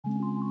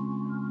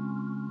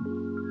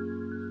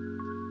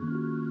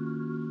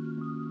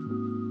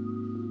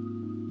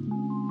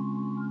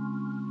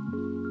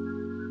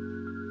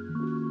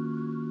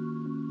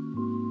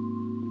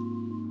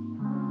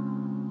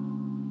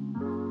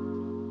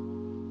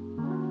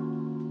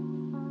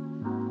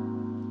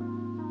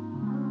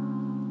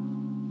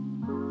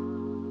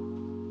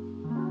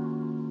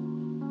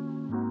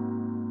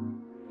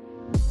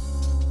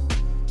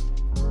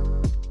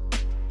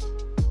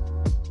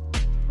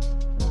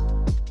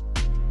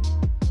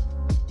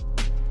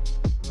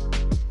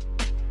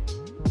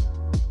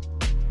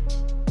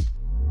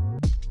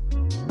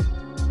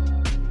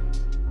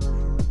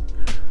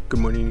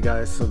you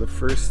guys, so the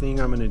first thing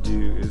I'm going to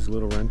do is a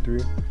little run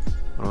through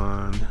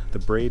on the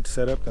braid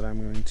setup that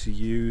I'm going to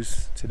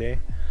use today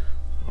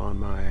on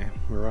my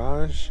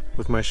Mirage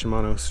with my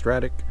Shimano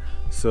Stratic.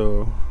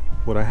 So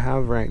what I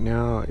have right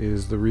now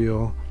is the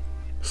reel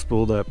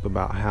spooled up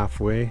about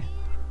halfway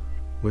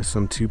with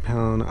some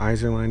 2-pound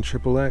Iserline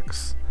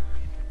XXX,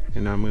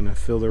 and I'm going to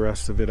fill the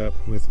rest of it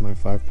up with my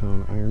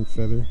 5-pound iron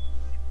feather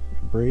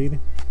braid,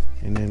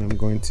 and then I'm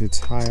going to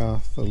tie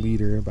off a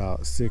leader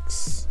about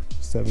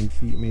 6-7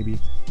 feet, maybe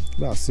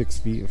about 6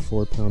 feet of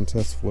 4-pound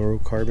test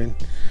fluorocarbon.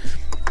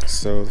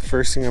 So the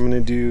first thing I'm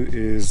going to do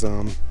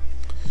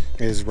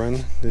is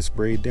run this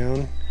braid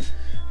down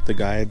the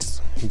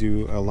guides,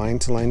 do a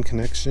line-to-line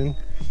connection,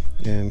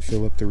 and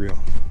fill up the reel.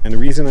 And the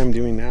reason I'm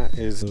doing that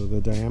is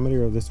the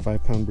diameter of this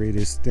 5-pound braid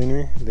is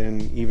thinner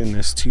than even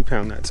this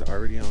 2-pound that's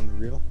already on the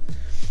reel.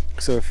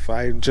 So if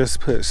I just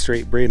put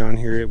straight braid on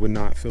here, it would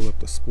not fill up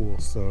the spool.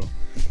 So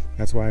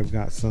that's why I've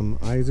got some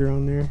Iser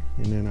on there,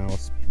 and then I'll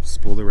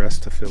spool the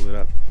rest to fill it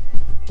up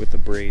with the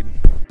braid.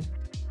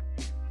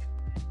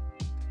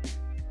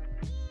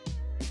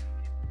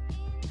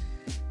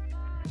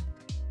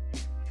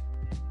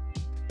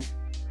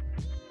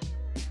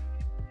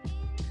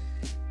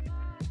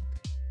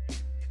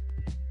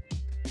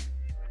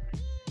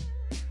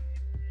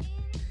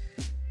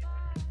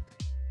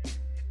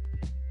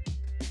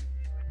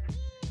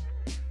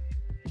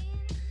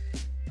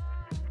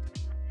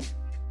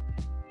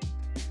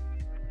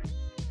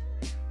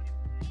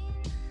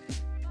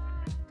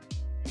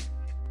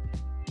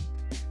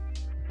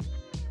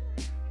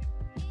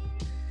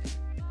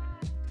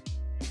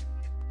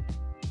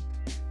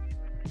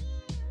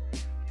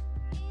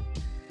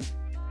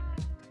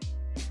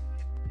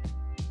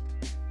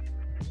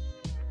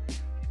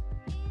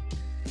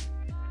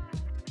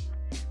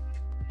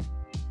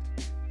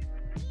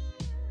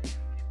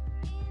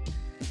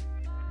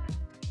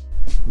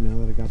 Now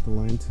that I got the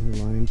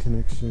line-to-line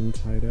connection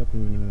tied up,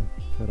 I'm going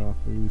to cut off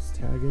the loose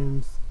tag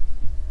ends,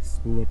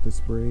 spool up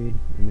this braid,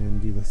 and then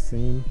do the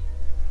same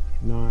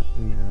knot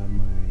and add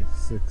my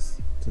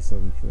 6 to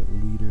 7 foot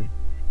leader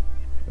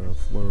of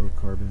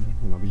fluorocarbon,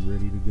 and I'll be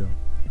ready to go.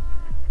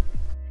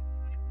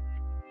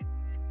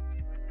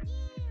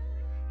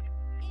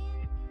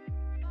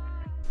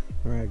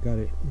 Alright, got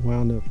it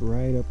wound up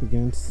right up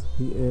against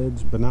the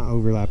edge, but not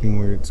overlapping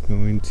where it's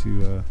going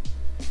to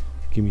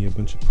give me a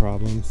bunch of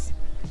problems.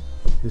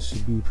 This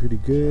should be pretty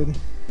good,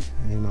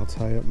 and I'll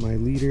tie up my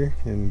leader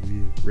and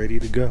be ready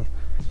to go.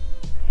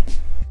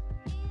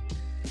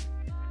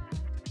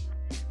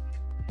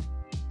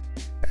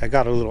 I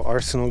got a little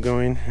arsenal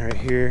going right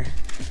here.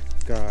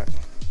 Got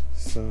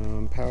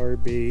some power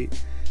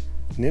bait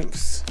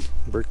nymphs,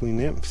 Berkeley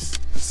nymphs,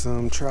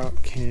 some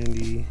trout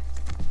candy,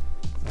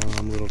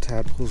 little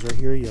tadpoles right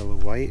here, yellow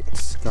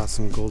whites. Got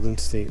some Golden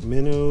State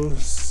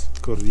minnows,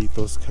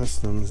 Gorditos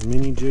Customs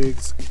mini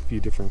jigs, a few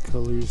different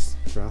colors,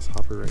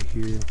 grasshopper right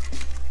here,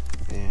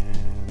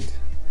 and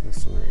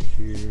this one right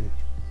here,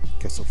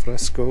 queso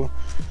fresco.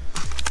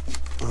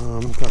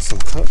 Got some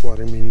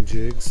cutwater mini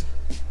jigs,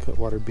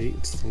 cutwater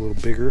baits, a little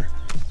bigger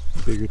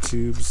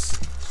tubes.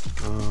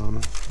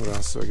 What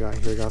else do I got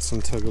here? I got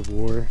some tug of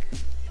war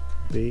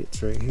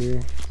baits right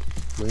here,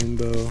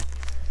 rainbow,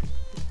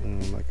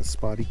 like a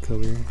spotty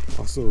color.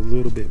 Also a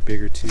little bit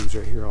bigger tubes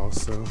right here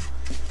also.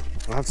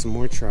 I have some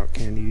more trout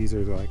candy. These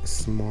are like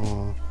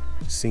small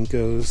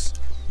Cincos,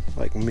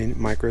 like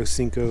micro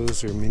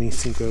Cincos or mini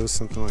Cincos,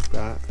 something like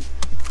that.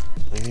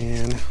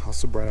 And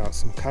also brought out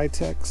some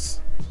Kitex,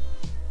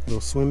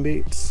 little swim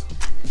baits.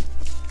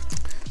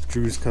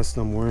 Drew's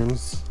Custom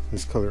worms.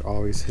 This color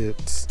always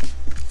hits.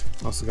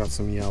 Also got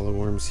some yellow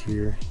worms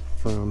here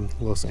from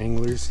Los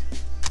Anglers.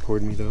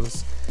 Poured me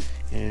those.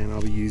 And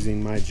I'll be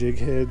using my jig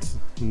heads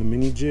in the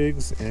mini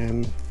jigs,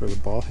 and for the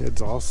ball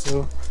heads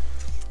also,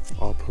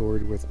 all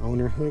poured with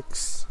owner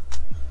hooks.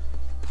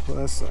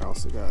 Plus I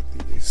also got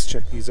these,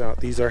 check these out,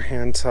 these are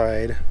hand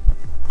tied.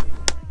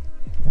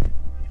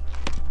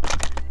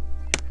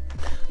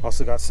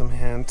 Also got some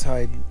hand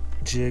tied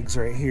jigs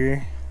right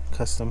here,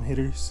 custom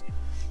hitters.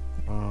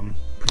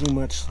 Pretty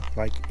much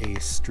like a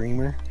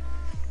streamer,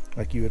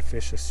 like you would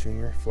fish a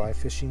streamer fly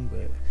fishing,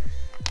 but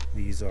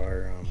these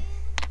are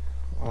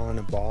on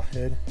a ball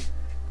head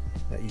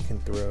that you can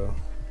throw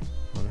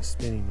on a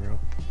spinning reel.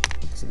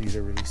 So these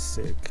are really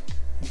sick.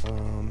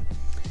 I'm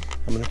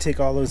gonna take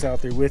all those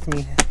out there with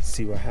me,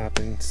 see what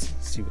happens,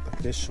 see what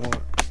the fish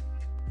want.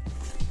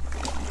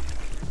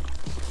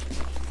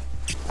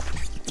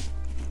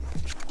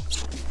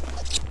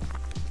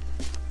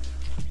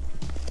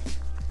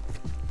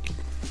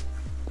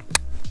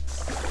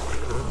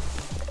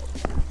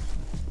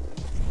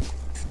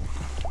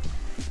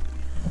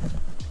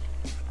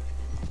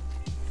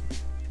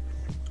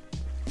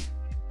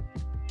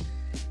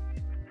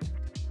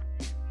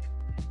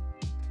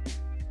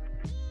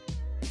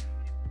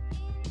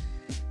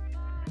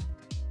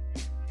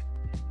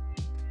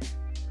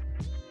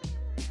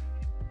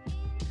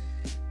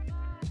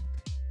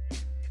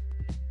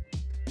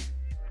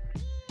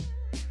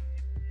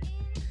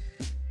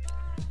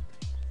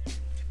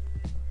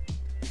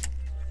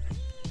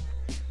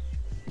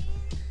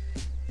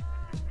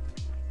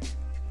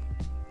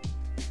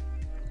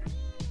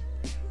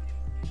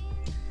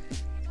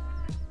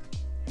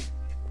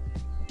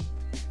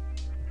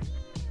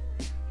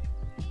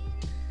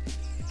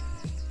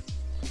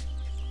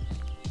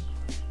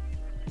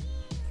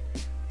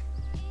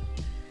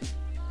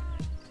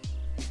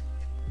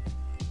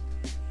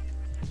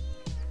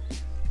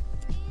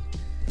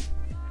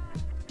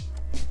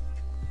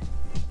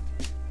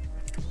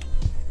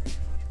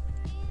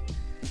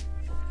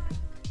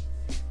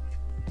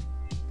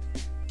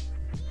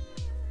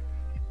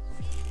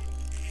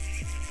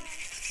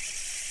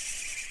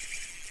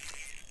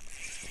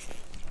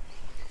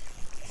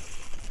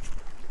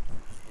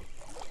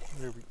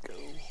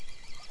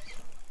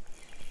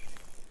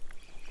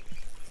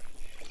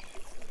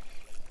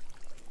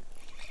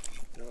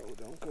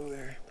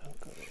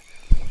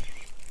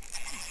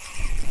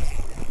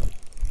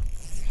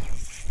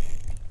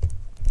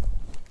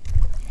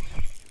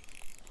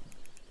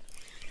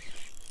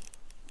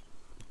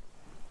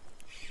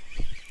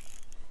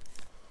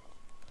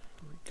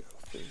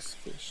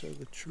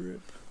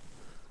 Shrimp.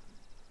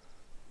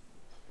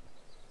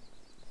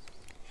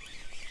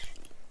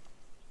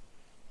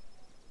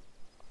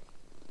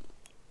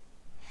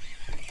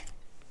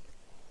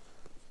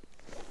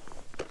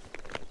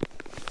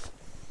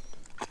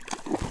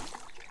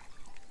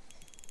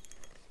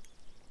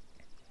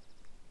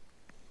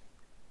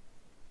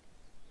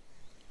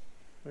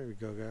 There we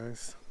go,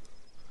 guys.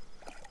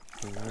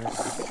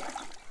 Nice.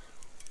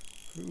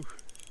 Ooh.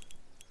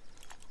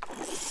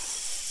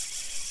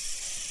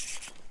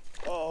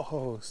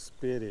 Oh,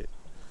 spit it.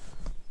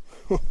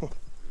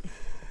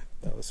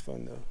 That was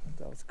fun though.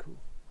 That was cool.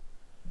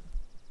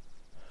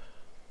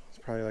 It's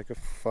probably like a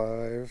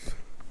 5.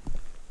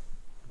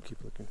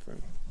 Keep looking for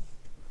him.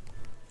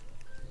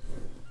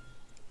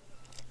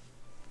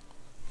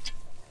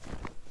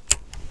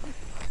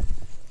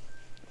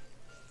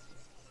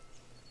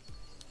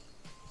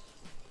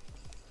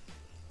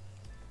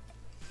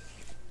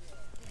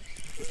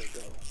 There we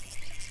go.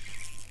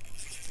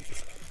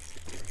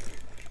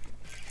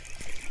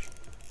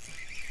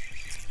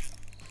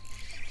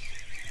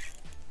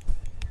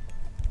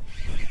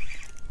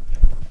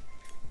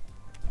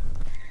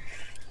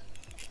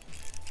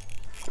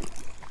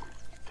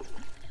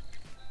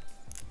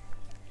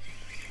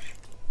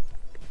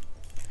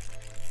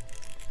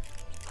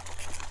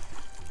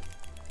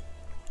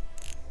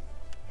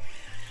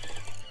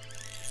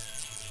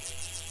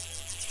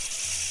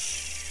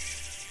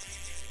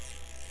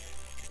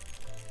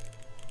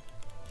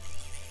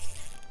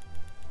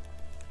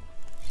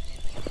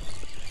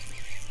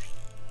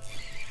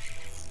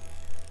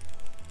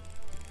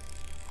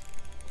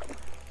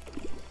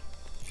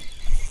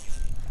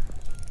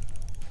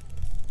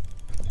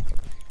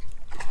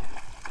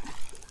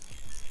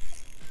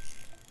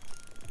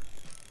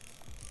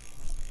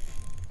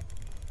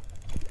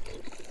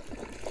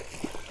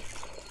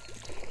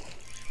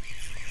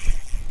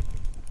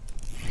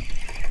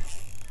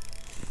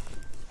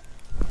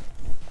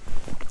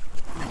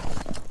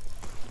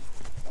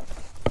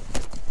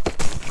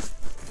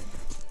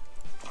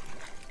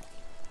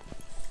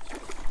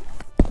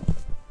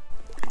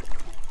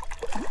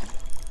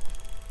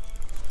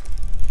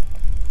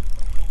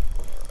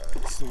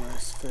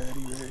 Nice fatty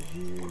right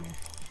here.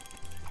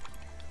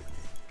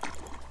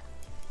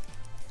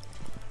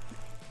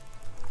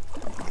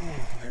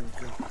 There we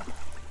go.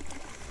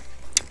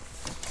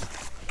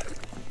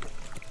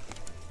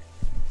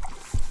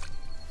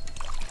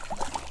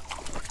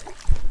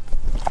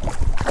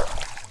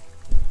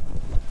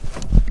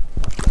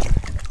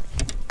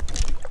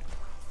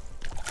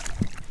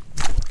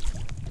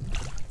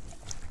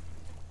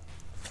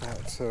 Fat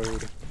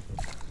toad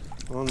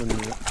on the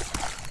net.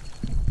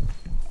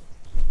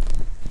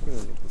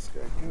 Let this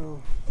guy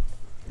go.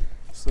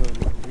 So what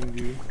we're going to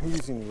do, we're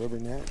using a rubber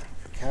net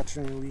for catch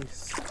and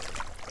release.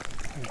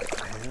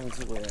 Get our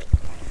hands wet.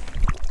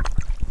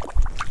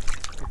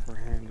 Keep our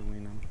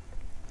handling them.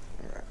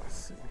 Alright, let's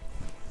see.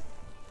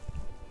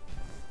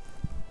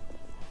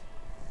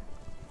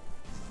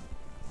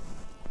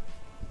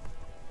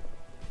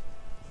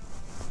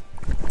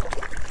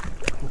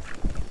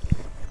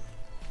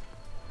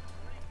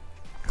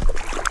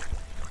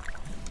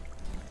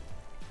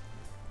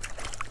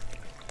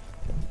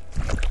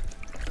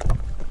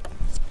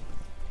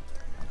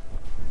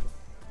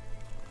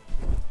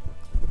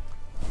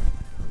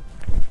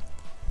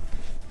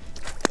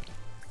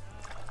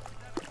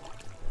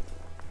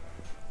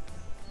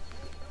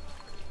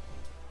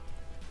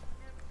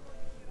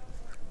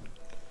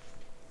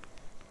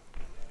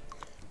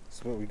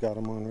 That's what we got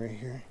them on right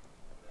here.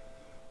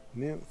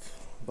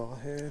 Nymph, ball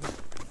head.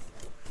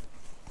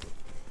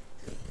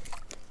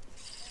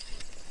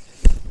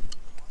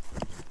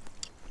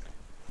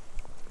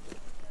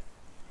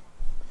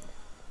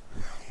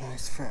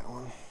 Nice fat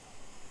one.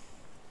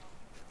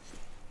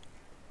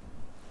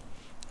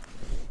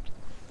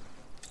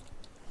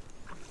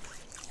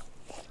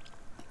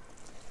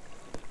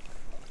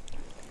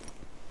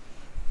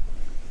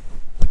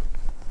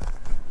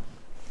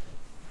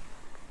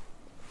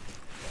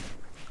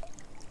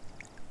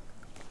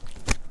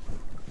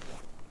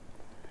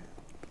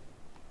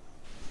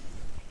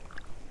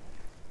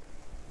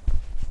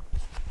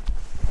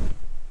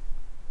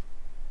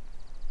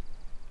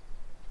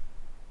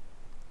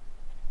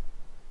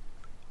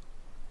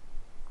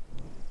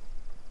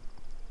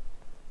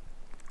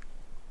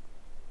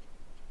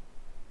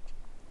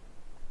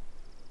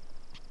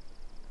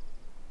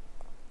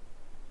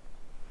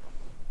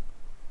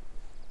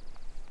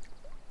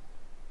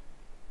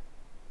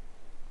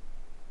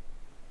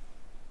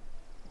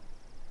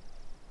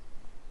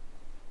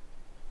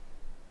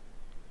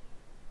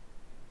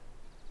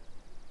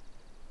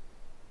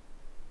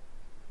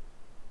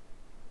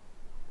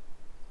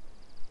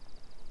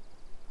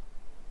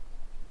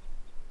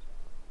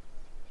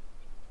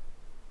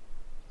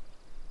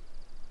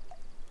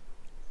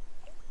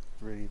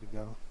 Ready to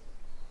go.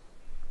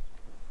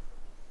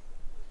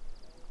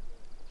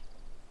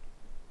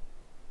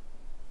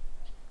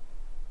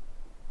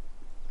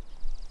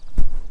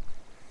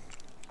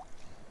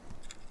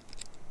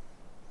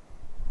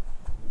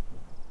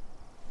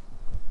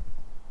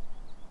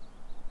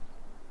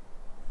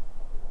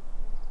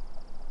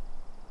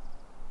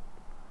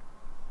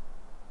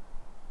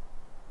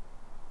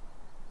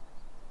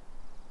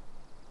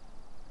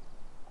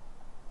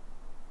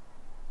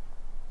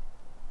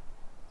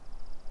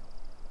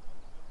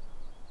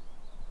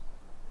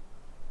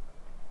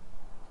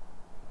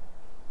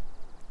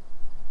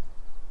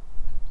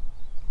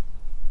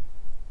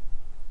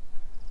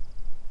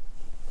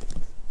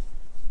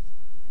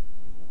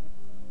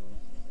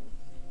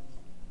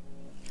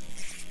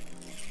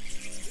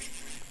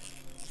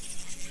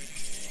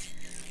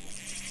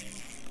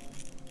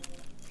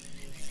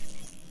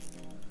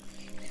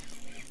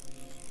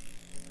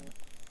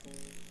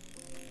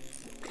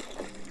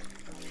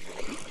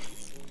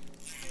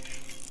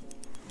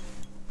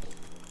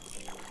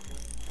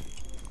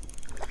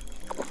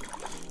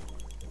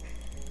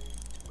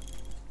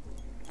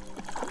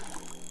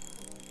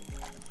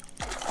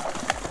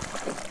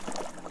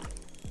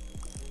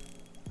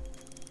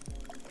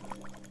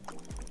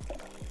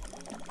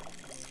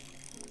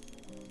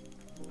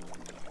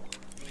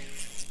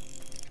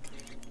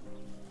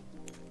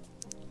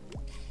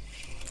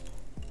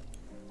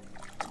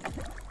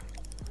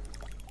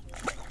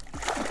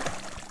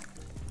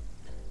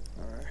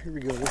 Here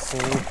we go, this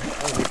one.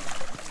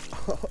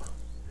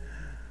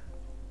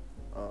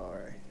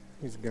 Alright,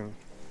 he's gone.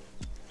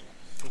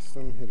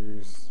 System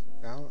hitters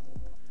out.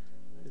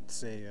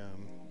 It's a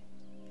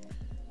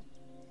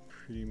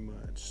pretty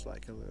much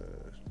like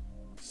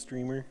a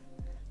streamer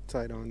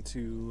tied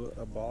onto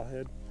a ball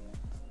head.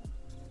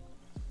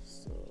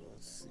 So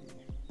let's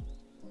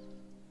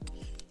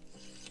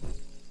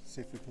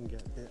see if we can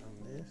get bit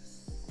on this.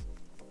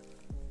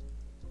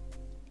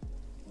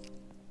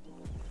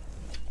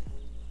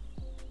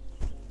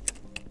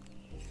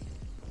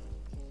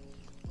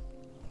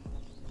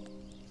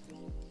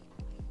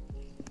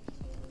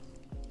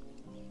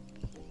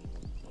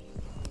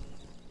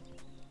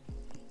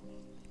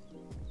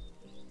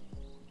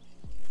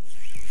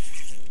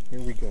 Here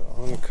we go,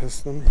 on the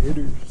custom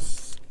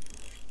hitters.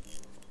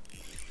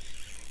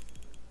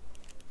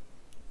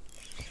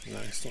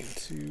 Nice one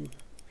too.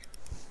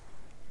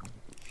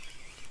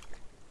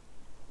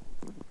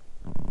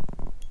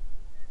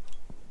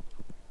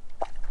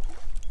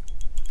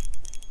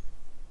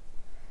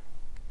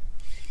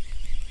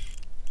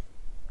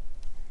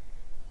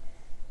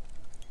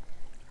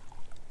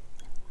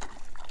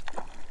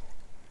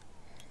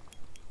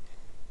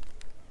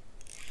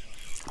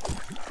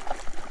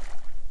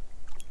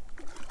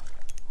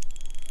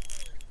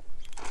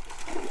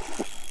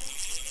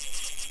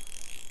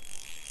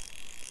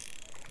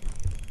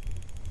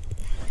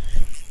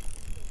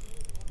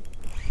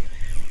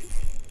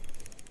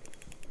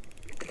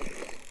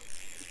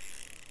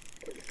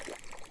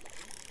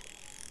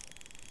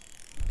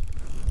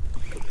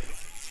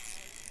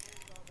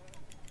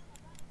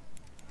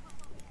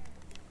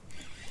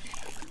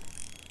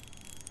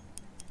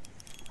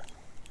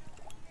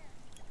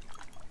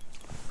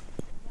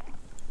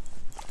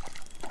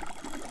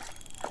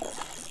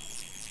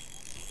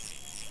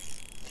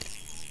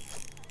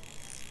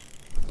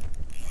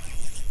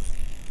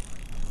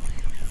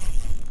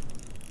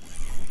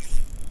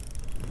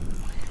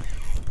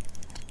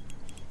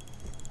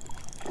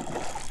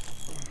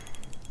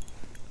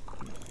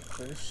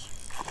 Fish.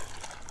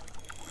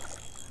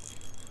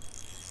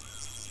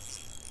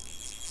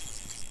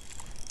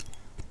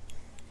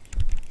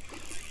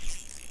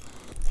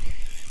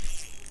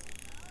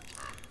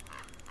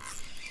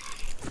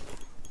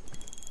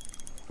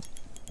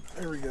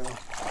 There we go.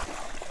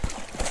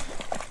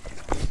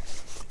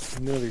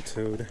 Another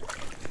toad.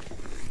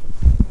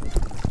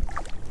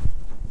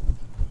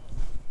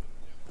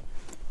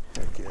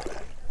 Heck yeah.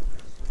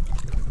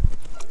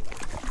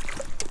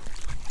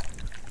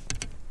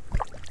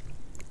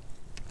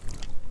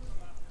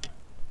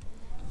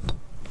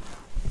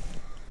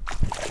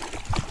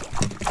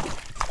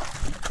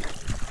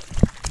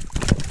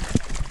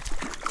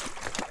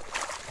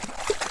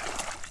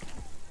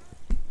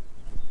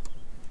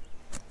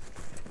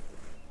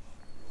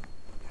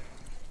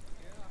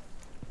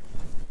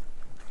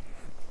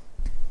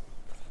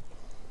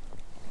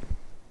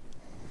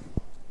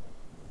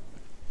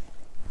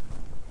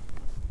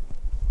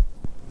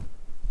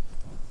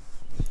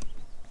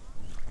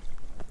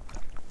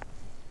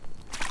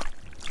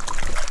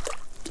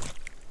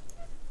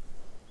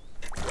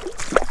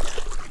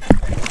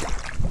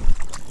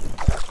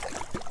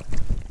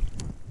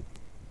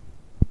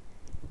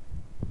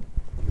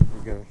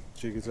 Go.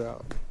 Jig is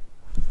out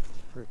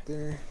right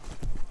there.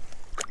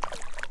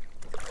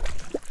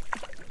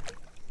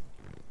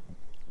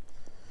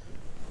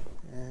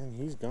 And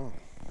he's gone.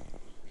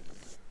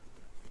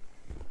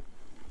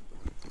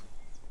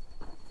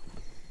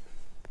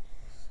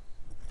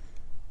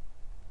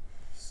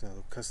 So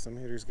custom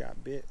hitters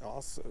got bit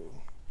also.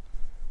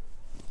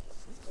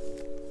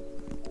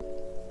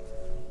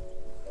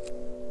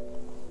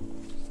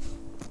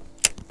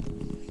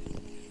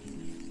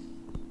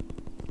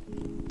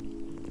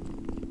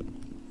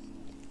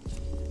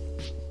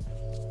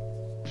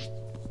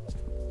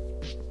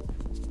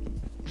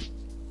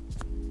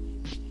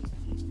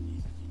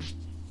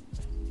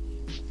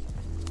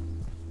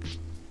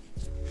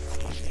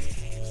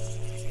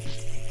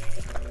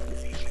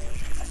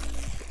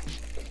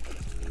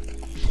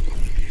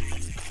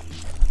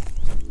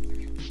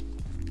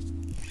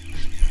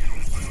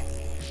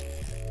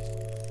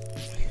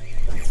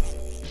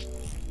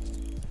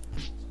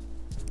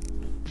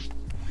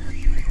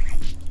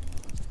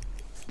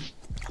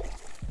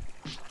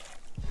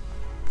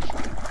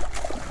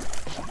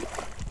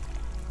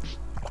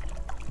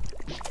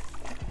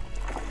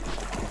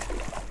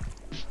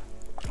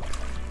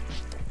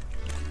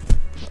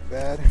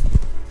 Bad.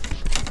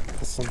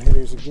 Got some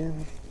hitters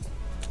again.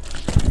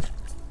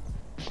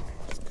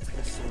 Let's get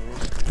this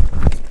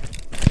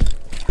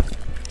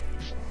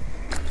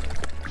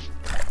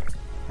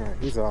one. Alright,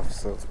 he's off,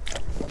 so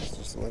let's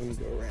just let him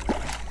go right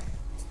now.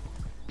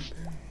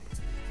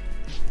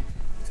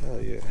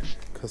 Hell yeah.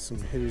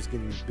 Custom hitters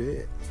getting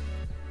bit.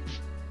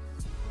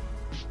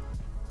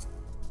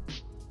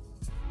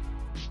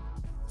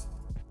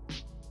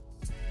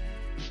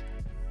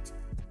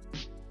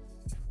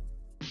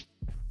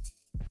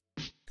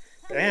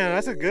 Damn,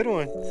 that's a good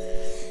one.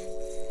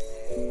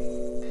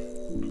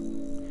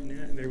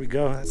 Yeah, there we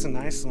go. That's a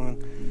nice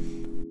one.